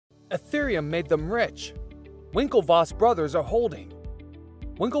Ethereum made them rich. Winklevoss brothers are holding.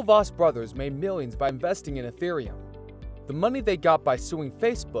 Winklevoss brothers made millions by investing in Ethereum. The money they got by suing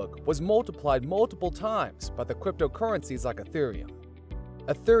Facebook was multiplied multiple times by the cryptocurrencies like Ethereum.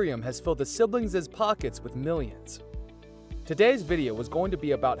 Ethereum has filled the siblings' pockets with millions. Today's video is going to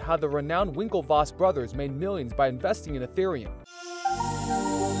be about how the renowned Winklevoss brothers made millions by investing in Ethereum.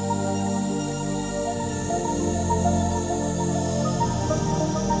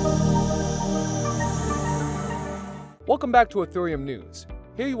 Welcome back to Ethereum News.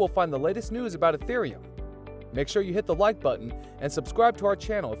 Here you will find the latest news about Ethereum. Make sure you hit the like button and subscribe to our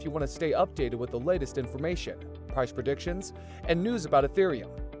channel if you want to stay updated with the latest information, price predictions, and news about Ethereum.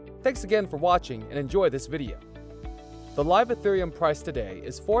 Thanks again for watching and enjoy this video. The live Ethereum price today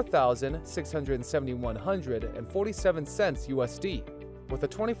is $4,671.47 USD, with a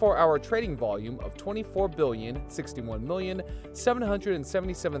 24-hour trading volume of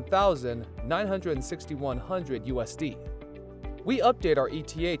 24,061,777,961 USD. We update our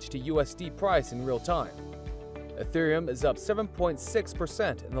ETH to USD price in real time. Ethereum is up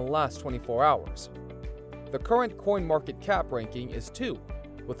 7.6% in the last 24 hours. The current coin market cap ranking is 2,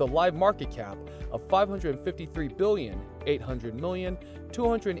 with a live market cap of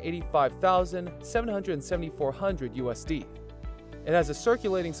 $553,800,285,774 USD. It has a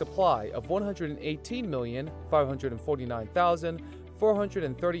circulating supply of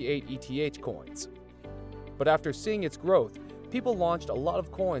 118,549,438 ETH coins. But after seeing its growth, people launched a lot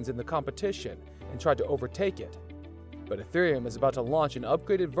of coins in the competition and tried to overtake it. But Ethereum is about to launch an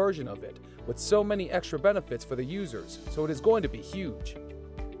upgraded version of it with so many extra benefits for the users, so it is going to be huge.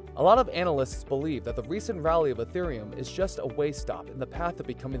 A lot of analysts believe that the recent rally of Ethereum is just a way stop in the path of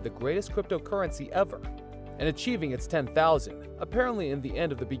becoming the greatest cryptocurrency ever and achieving its 10,000, apparently in the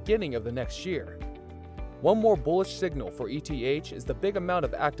end of the beginning of the next year. One more bullish signal for ETH is the big amount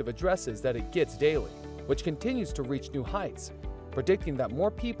of active addresses that it gets daily, which continues to reach new heights, predicting that more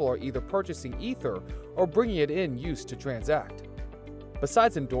people are either purchasing Ether or bringing it in use to transact.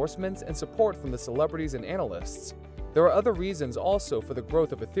 Besides endorsements and support from the celebrities and analysts, there are other reasons also for the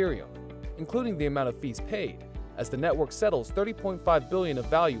growth of Ethereum, including the amount of fees paid, as the network settles $30.5 billion of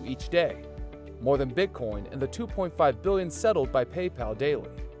value each day, more than Bitcoin and the $2.5 billion settled by PayPal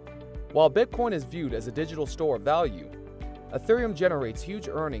daily. While Bitcoin is viewed as a digital store of value, Ethereum generates huge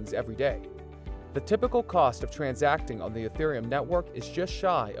earnings every day. The typical cost of transacting on the Ethereum network is just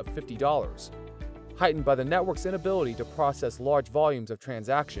shy of $50, heightened by the network's inability to process large volumes of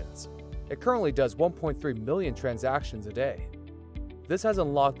transactions. It currently does 1.3 million transactions a day. This has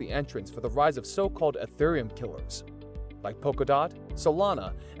unlocked the entrance for the rise of so-called Ethereum killers, like Polkadot,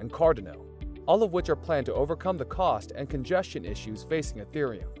 Solana, and Cardano, all of which are planned to overcome the cost and congestion issues facing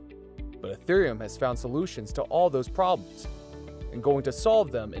Ethereum. But Ethereum has found solutions to all those problems, and going to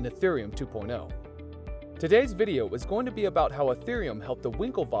solve them in Ethereum 2.0. Today's video is going to be about how Ethereum helped the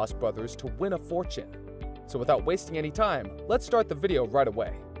Winklevoss brothers to win a fortune. So without wasting any time, let's start the video right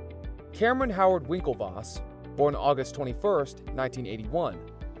away. Cameron Howard Winklevoss, born August 21, 1981,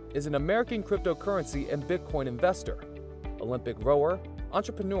 is an American cryptocurrency and Bitcoin investor, Olympic rower,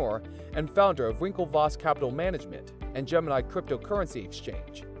 entrepreneur, and founder of Winklevoss Capital Management and Gemini Cryptocurrency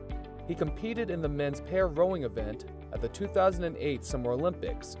Exchange. He competed in the men's pair rowing event at the 2008 Summer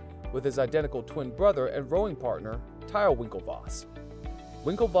Olympics with his identical twin brother and rowing partner, Tyler Winklevoss.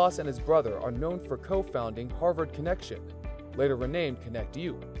 Winklevoss and his brother are known for co-founding Harvard Connection, later renamed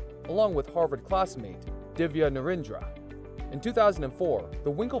ConnectU, along with Harvard classmate Divya Narendra. In 2004,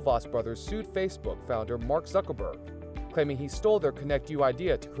 the Winklevoss brothers sued Facebook founder Mark Zuckerberg, claiming he stole their ConnectU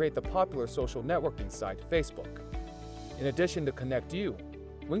idea to create the popular social networking site Facebook. In addition to ConnectU,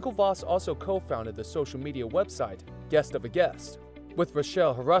 Winklevoss also co-founded the social media website Guest of a Guest with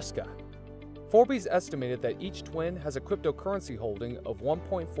Rachel Haruska. Forbes estimated that each twin has a cryptocurrency holding of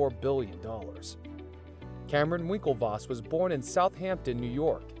 $1.4 billion. Cameron Winklevoss was born in Southampton, New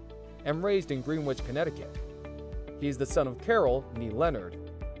York, and raised in Greenwich, Connecticut. He is the son of Carol (nee Leonard)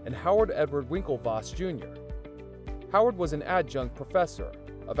 and Howard Edward Winklevoss Jr. Howard was an adjunct professor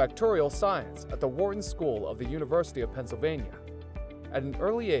of actuarial science at the Wharton School of the University of Pennsylvania. At an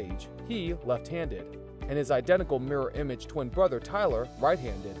early age, he, left-handed, and his identical mirror-image twin brother Tyler,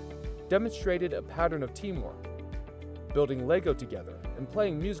 right-handed, demonstrated a pattern of teamwork, building Lego together and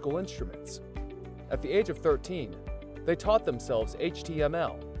playing musical instruments. At the age of 13, they taught themselves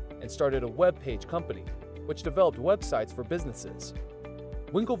HTML and started a web page company, which developed websites for businesses.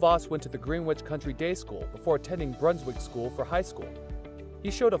 Winklevoss went to the Greenwich Country Day School before attending Brunswick School for high school. He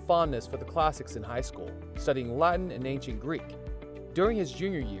showed a fondness for the classics in high school, studying Latin and ancient Greek. During his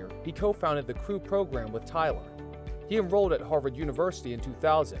junior year, he co-founded the Crew program with Tyler. He enrolled at Harvard University in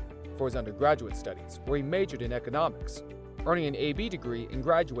 2000 for his undergraduate studies, where he majored in economics, earning an AB degree and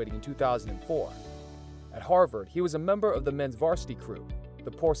graduating in 2004. At Harvard, he was a member of the men's varsity crew, the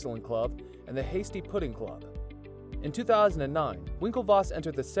Porcelain Club, and the Hasty Pudding Club. In 2009, Winklevoss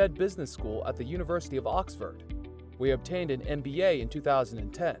entered the said business school at the University of Oxford, where he obtained an MBA in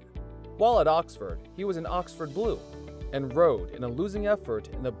 2010. While at Oxford, he was an Oxford Blue and rowed in a losing effort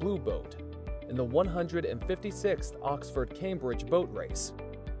in the Blue Boat in the 156th Oxford-Cambridge boat race.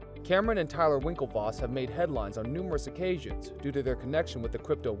 Cameron and Tyler Winklevoss have made headlines on numerous occasions due to their connection with the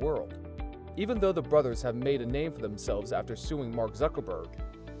crypto world. Even though the brothers have made a name for themselves after suing Mark Zuckerberg,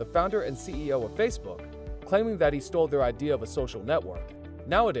 the founder and CEO of Facebook, claiming that he stole their idea of a social network,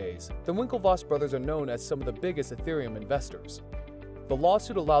 nowadays, the Winklevoss brothers are known as some of the biggest Ethereum investors. The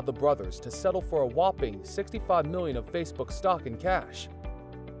lawsuit allowed the brothers to settle for a whopping $65 million of Facebook stock in cash.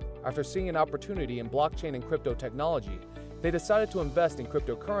 After seeing an opportunity in blockchain and crypto technology, they decided to invest in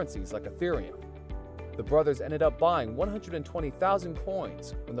cryptocurrencies like Ethereum. The brothers ended up buying 120,000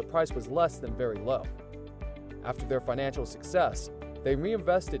 coins when the price was less than very low. After their financial success, they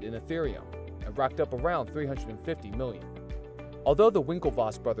reinvested in Ethereum and racked up around $350 million. Although the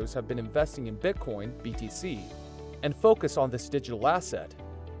Winklevoss brothers have been investing in Bitcoin, BTC, and focus on this digital asset,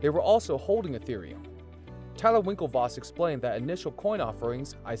 they were also holding Ethereum. Tyler Winklevoss explained that initial coin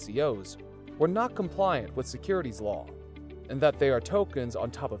offerings, ICOs, were not compliant with securities law, and that they are tokens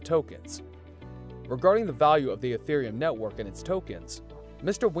on top of tokens. Regarding the value of the Ethereum network and its tokens,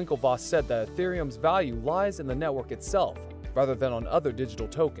 Mr. Winklevoss said that Ethereum's value lies in the network itself rather than on other digital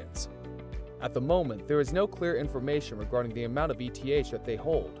tokens. At the moment, there is no clear information regarding the amount of ETH that they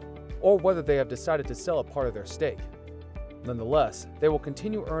hold, or whether they have decided to sell a part of their stake. Nonetheless, they will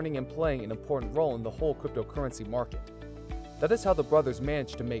continue earning and playing an important role in the whole cryptocurrency market. That is how the brothers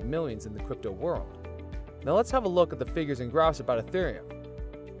managed to make millions in the crypto world. Now let's have a look at the figures and graphs about Ethereum.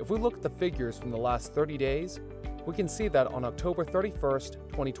 If we look at the figures from the last 30 days, we can see that on October 31st,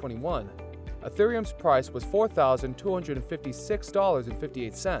 2021, Ethereum's price was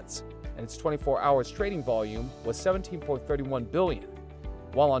 $4,256.58, and its 24 hours trading volume was 17.31 billion,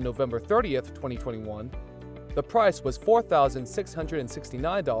 while on November 30th, 2021, the price was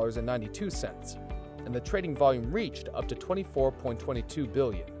 $4,669.92, and the trading volume reached up to 24.22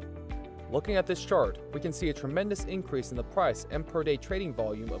 billion. Looking at this chart, we can see a tremendous increase in the price and per-day trading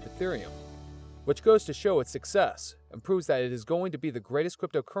volume of Ethereum, which goes to show its success and proves that it is going to be the greatest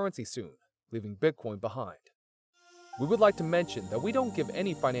cryptocurrency soon, leaving Bitcoin behind. We would like to mention that we don't give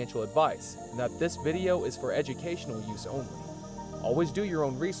any financial advice and that this video is for educational use only. Always do your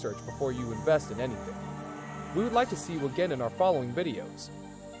own research before you invest in anything. We would like to see you again in our following videos.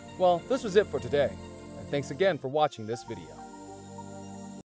 Well, this was it for today, and thanks again for watching this video.